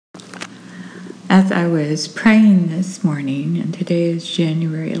As I was praying this morning, and today is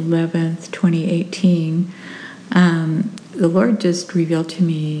January 11th, 2018, the Lord just revealed to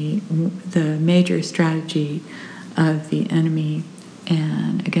me the major strategy of the enemy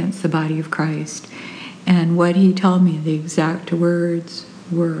and against the body of Christ. And what he told me, the exact words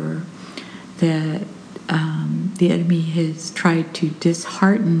were that the enemy has tried to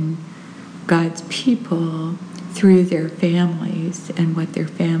dishearten God's people through their families and what their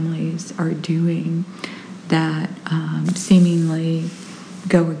families are doing that seemingly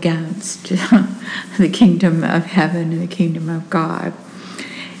go against the kingdom of heaven and the kingdom of God.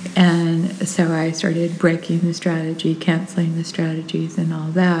 And so I started breaking the strategy, canceling the strategies and all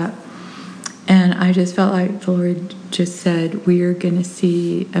that. And I just felt like the Lord just said, we are going to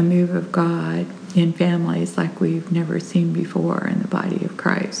see a move of God in families like we've never seen before in the body of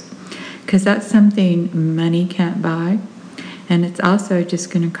Christ. Because that's something money can't buy. And it's also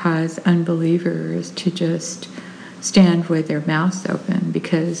just going to cause unbelievers to just stand with their mouths open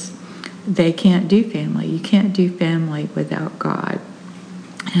because they can't do family. You can't do family without God.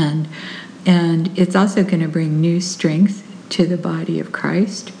 And it's also going to bring new strength to the body of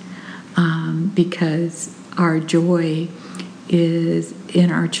Christ because our joy is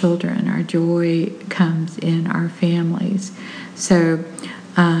in our children. Our joy comes in our families. So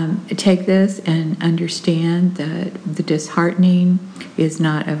take this and understand that the disheartening is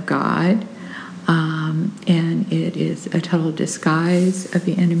not of God, and it is a total disguise of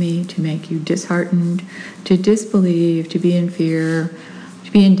the enemy to make you disheartened, to disbelieve, to be in fear,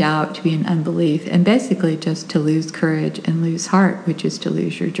 to be in doubt, to be in unbelief, and basically just to lose courage and lose heart, which is to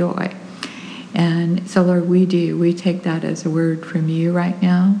lose your joy. And so, Lord, we take that as a word from you right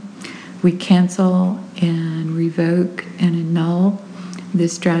now. We cancel and revoke and annul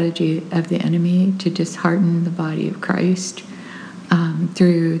this strategy of the enemy to dishearten the body of Christ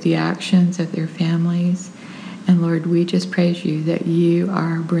through the actions of their families. And Lord, we just praise you that you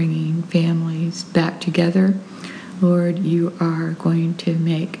are bringing families back together. Lord, you are going to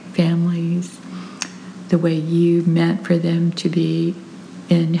make families the way you meant for them to be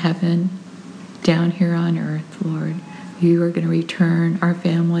in heaven, down here on earth, Lord. You are going to return our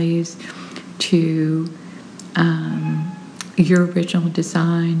families to your original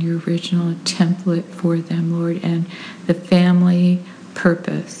design, your original template for them, Lord, and the family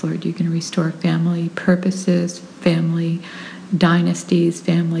purpose, Lord. You're going to restore family purposes, family dynasties,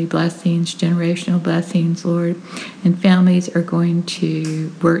 family blessings, generational blessings, Lord. And families are going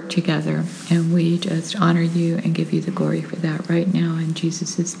to work together. And we just honor you and give you the glory for that right now in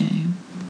Jesus' name.